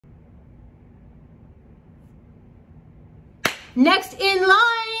Next in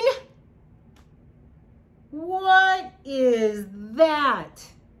line. What is that?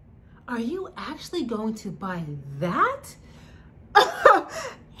 Are you actually going to buy that?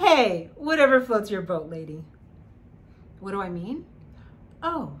 Hey, whatever floats your boat, lady. What do I mean?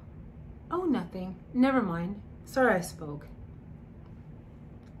 Oh, nothing. Never mind. Sorry I spoke.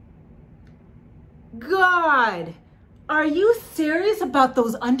 God, are you serious about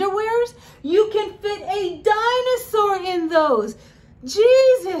those underwears? You can fit a dinosaur in those.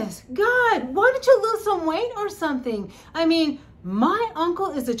 Jesus, God, why don't you lose some weight or something? I mean, my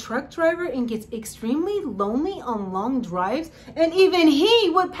uncle is a truck driver and gets extremely lonely on long drives, and even he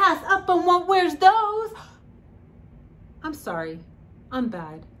would pass up on what wears those. I'm sorry, I'm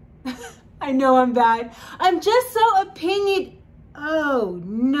bad. I know I'm bad. I'm just so opinionated. Oh,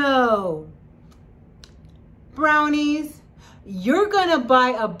 no. Brownies, you're gonna buy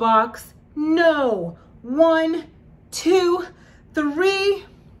a box. No, 1, 2, 3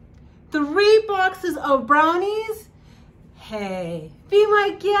 boxes of brownies? Hey, be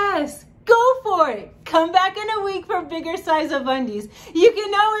my guest. Go for it. Come back in a week for bigger size of undies. You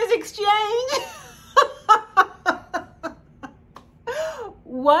can always exchange.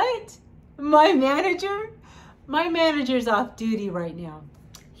 What? My manager? My manager's off duty right now.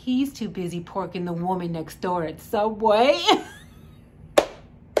 He's too busy porking the woman next door at Subway.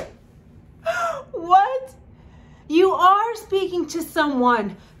 What? You are speaking to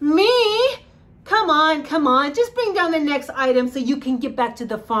someone. Me? Come on. Just bring down the next item so you can get back to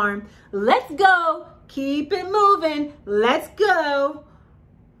the farm. Let's go. Keep it moving. Let's go.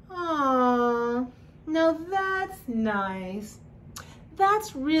 Aw, now that's nice.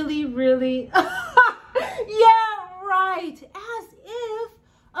 That's really, yeah, right. As if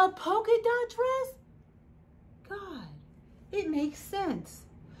a polka dot dress? God, it makes sense.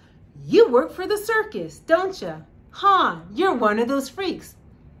 You work for the circus, don't you? Huh, you're one of those freaks.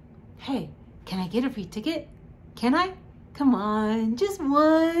 Hey, can I get a free ticket? Can I? Come on, just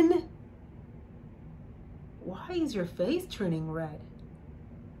one. Why is your face turning red?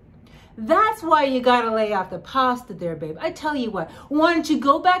 That's why you gotta lay off the pasta there, babe. I tell you what, why don't you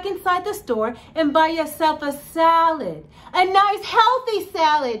go back inside the store and buy yourself a salad? A nice, healthy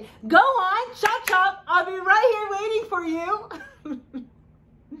salad. Go on, chop, chop. I'll be right here waiting for you.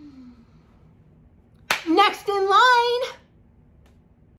 Next in line.